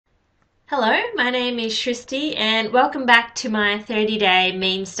Hello, my name is Shristi and welcome back to my 30-day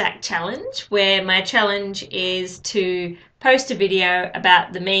Mean Stack challenge, where my challenge is to post a video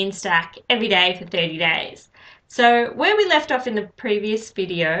about the mean stack every day for 30 days. So where we left off in the previous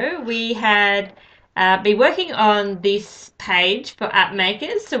video, we had been working on this page for app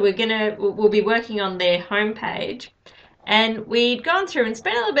makers. So we'll be working on their homepage, and we'd gone through and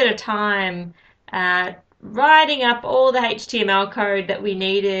spent a little bit of time writing up all the HTML code that we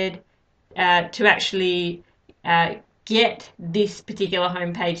needed to actually get this particular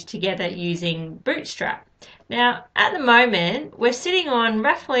homepage together using Bootstrap. Now, at the moment, we're sitting on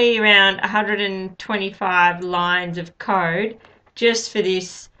roughly around 125 lines of code just for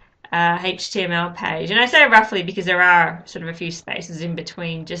this HTML page. And I say roughly because there are sort of a few spaces in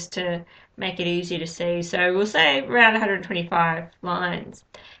between just to make it easy to see. So we'll say around 125 lines.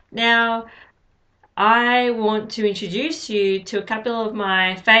 Now, I want to introduce you to a couple of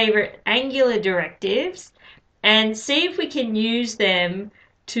my favorite Angular directives and see if we can use them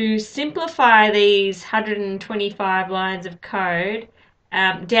to simplify these 125 lines of code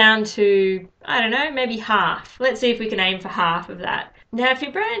down to, I don't know, maybe half. Let's see if we can aim for half of that. Now, if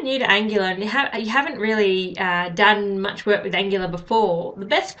you're brand new to Angular and you haven't really done much work with Angular before, the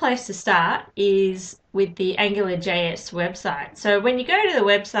best place to start is with the AngularJS website. So when you go to the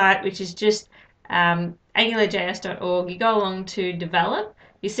website, which is just AngularJS.org, you go along to develop,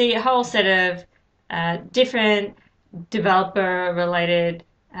 you see a whole set of different developer-related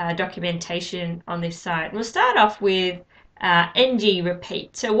documentation on this site. And we'll start off with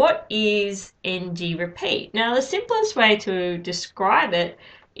ngRepeat. So what is ngRepeat? Now, the simplest way to describe it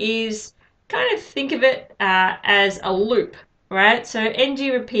is kind of think of it as a loop, right? So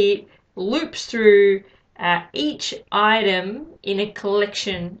ngRepeat loops through each item in a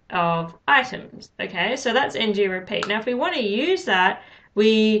collection of items. Okay, so that's ngRepeat. Now, if we want to use that,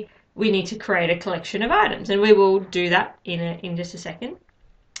 we need to create a collection of items, and we will do that in just a second.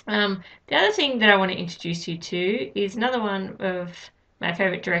 The other thing that I want to introduce you to is another one of my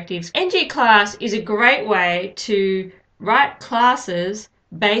favorite directives. ngClass is a great way to write classes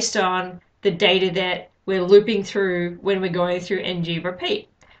based on the data that we're looping through when we're going through ngRepeat.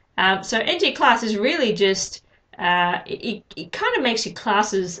 So ngClass is really just, it kind of makes your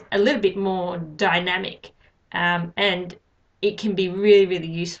classes a little bit more dynamic, and it can be really, really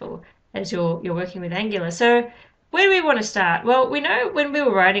useful as you're working with Angular. So where do we want to start? Well, we know when we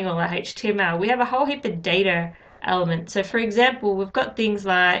were writing all our HTML, we have a whole heap of data elements. So for example, we've got things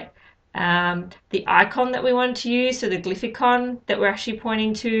like the icon that we want to use, so the glyphicon that we're actually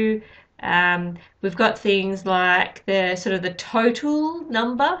pointing to. We've got things like the sort of the total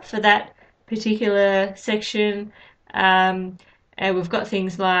number for that particular section. And we've got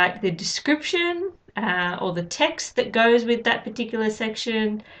things like the description or the text that goes with that particular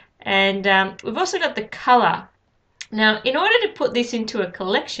section. And we've also got the color. Now, in order to put this into a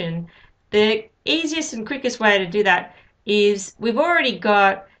collection, the easiest and quickest way to do that is we've already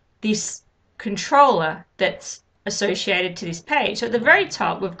got this controller that's associated to this page. So at the very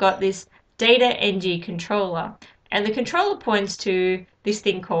top, we've got this data ng controller, and the controller points to this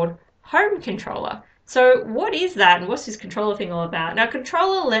thing called home controller. So what is that, and what's this controller thing all about? Now,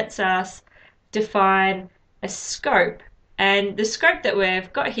 controller lets us define a scope, and the scope that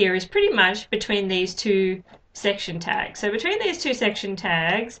we've got here is pretty much between these two section tags. So between these two section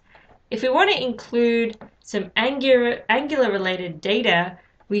tags, if we want to include some Angular related data,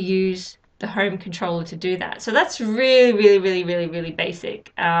 we use the home controller to do that. So that's really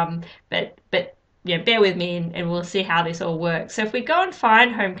basic. But you know, bear with me and we'll see how this all works. So if we go and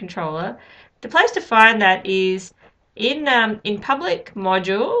find home controller, the place to find that is in public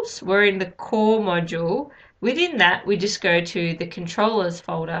modules. We're in the core module. Within that, we just go to the controllers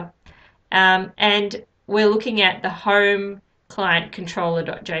folder, and we're looking at the home client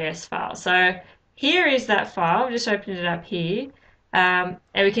controller.js file. So here is that file. I've just opened it up here. And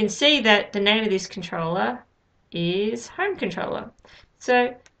we can see that the name of this controller is home controller.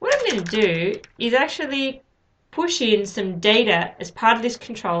 So what I'm going to do is actually push in some data as part of this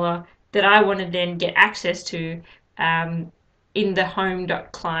controller that I want to then get access to in the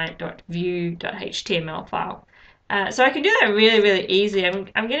home.client.view.html file. So I can do that really easily.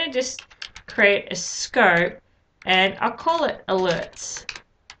 I'm going to just create a scope, and I'll call it alerts.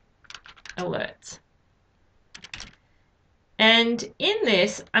 And in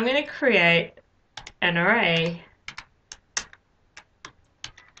this, I'm going to create an array.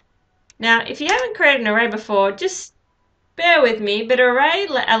 Now, if you haven't created an array before, just bear with me, but array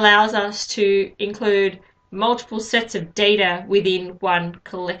allows us to include multiple sets of data within one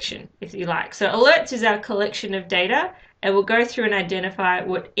collection, if you like. So alerts is our collection of data, and we'll go through and identify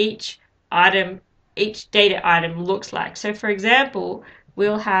what each data item looks like. So for example,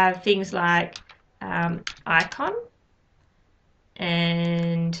 we'll have things like icon,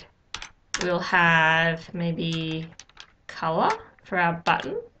 and we'll have maybe color for our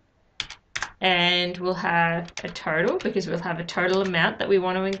button, and we'll have a total because we'll have a total amount that we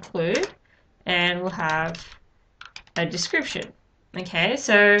want to include, and we'll have a description. Okay,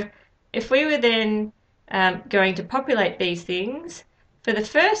 so if we were then going to populate these things for the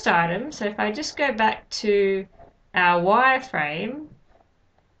first item, so if I just go back to our wireframe,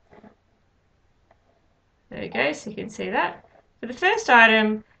 there we go, so you can see that. For the first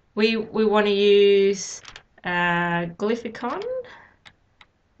item, we want to use glyphicon.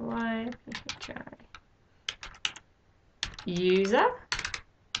 User,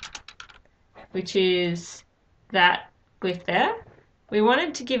 which is that glyph there. We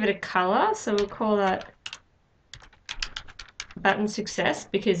wanted to give it a color, so we'll call that button success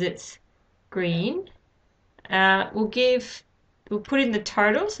because it's green. We'll put in the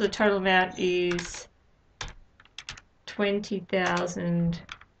total, so the total amount is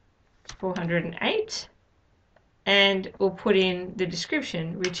 20,408, and we'll put in the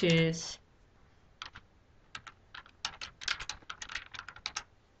description, which is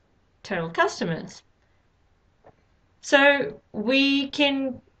total customers. So we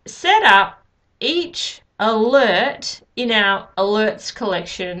can set up each alert in our alerts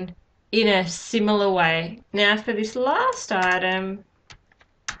collection in a similar way. Now for this last item,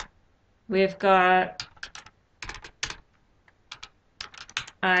 we've got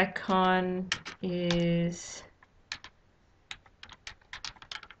icon is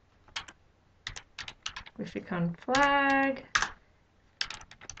glyphicon flag,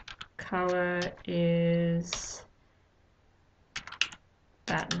 color is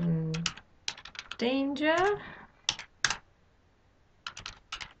button danger,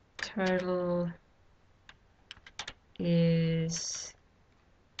 total is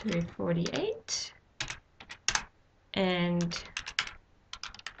 348, and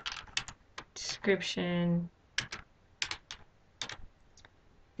description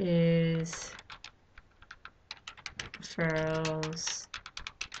is referrals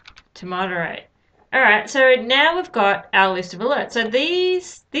to moderate. Alright, so now we've got our list of alerts. So the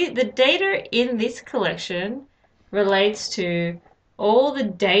data in this collection relates to all the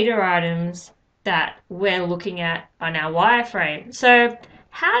data items that we're looking at on our wireframe. So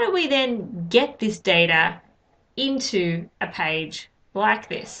how do we then get this data into a page like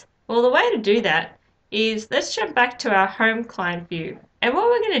this? Well, the way to do that is, let's jump back to our home client view. And what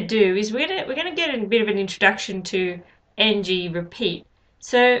we're going to do is we're going to get a bit of an introduction to ngRepeat.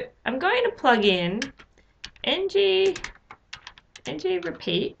 So I'm going to plug in ngRepeat,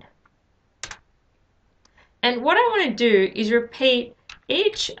 and what I want to do is repeat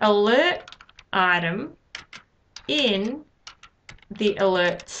each alert item in the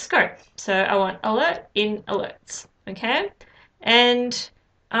alert scope. So I want alert in alerts, okay? And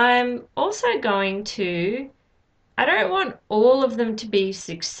I'm also going to, I don't want all of them to be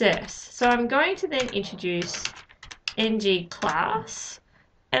success. So I'm going to then introduce ngClass.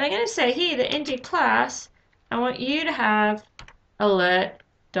 And I'm going to say here, the ngClass, I want you to have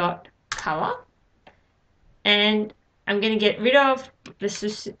alert.color. And I'm going to get rid of the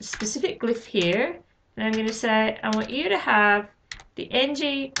specific glyph here. And I'm going to say, I want you to have the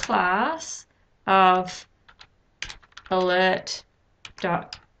ngClass of alert.icon.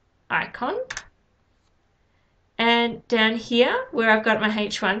 And down here, where I've got my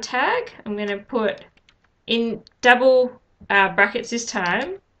h1 tag, I'm going to put in double brackets this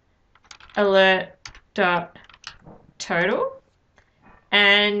time, alert.total.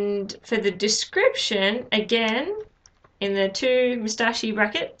 And for the description, again, in the two mustachy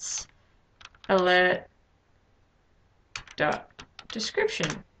brackets,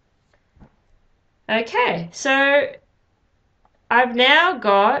 alert.description. Okay, so I've now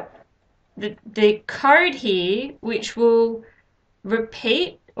got the code here which will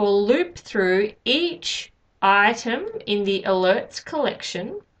repeat or loop through each item in the alerts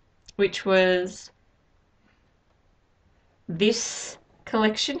collection, which was this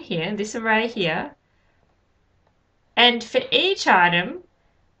collection here, this array here. And for each item,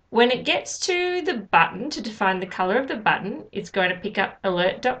 when it gets to the button, to define the color of the button, it's going to pick up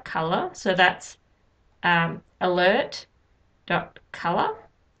alert.color. So that's alert.color.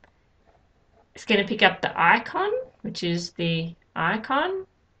 It's going to pick up the icon, which is the icon.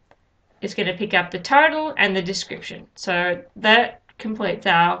 It's going to pick up the total and the description. So that completes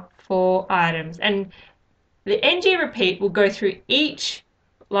our 4 items. And the ngRepeat will go through each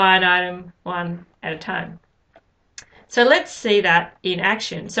line item one at a time. So let's see that in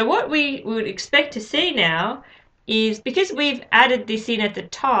action. So what we would expect to see now is, because we've added this in at the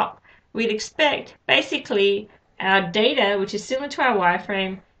top, we'd expect basically our data, which is similar to our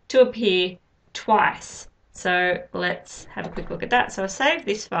wireframe, to appear twice. So let's have a quick look at that. So I'll save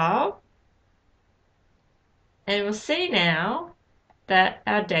this file, and we'll see now that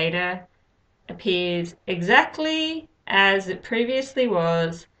our data appears exactly as it previously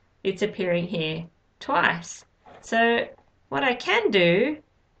was. It's appearing here twice. So what I can do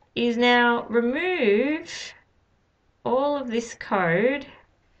is now remove all of this code.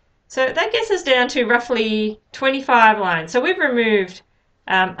 So that gets us down to roughly 25 lines. So we've removed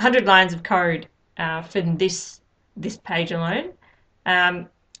 100 lines of code from this page alone, and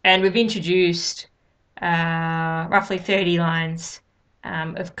we've introduced roughly 30 lines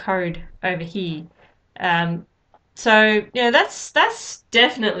of code over here. So that's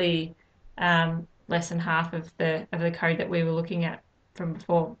definitely less than half of the code that we were looking at from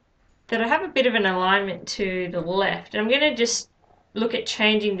before. That I have a bit of an alignment to the left, and I'm going to just look at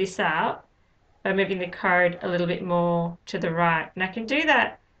changing this up by moving the code a little bit more to the right, and I can do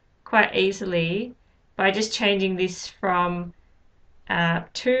that quite easily by just changing this from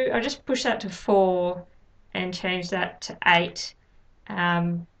 2. I'll just push that to 4 and change that to 8,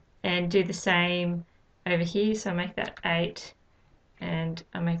 and do the same over here. So I make that 8 and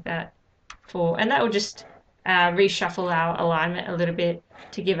I make that 4, and that will just reshuffle our alignment a little bit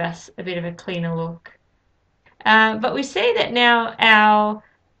to give us a bit of a cleaner look. But we see that now our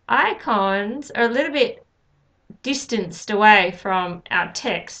icons are a little bit distanced away from our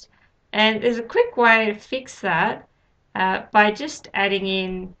text, and there's a quick way to fix that by just adding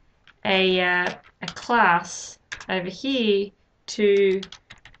in a class over here to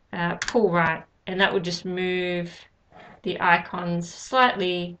pull right, and that would just move the icons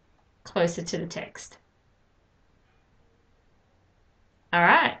slightly closer to the text. All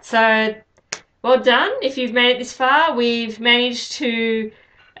right, so well done. If you've made it this far, we've managed to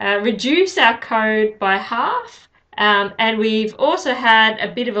reduce our code by half, and we've also had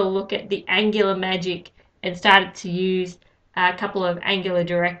a bit of a look at the Angular magic and started to use a couple of Angular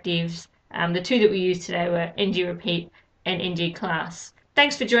directives. The two that we used today were ngRepeat and ngClass.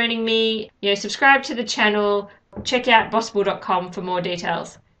 Thanks for joining me. Subscribe to the channel. Check out Bossable.com for more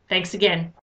details. Thanks again.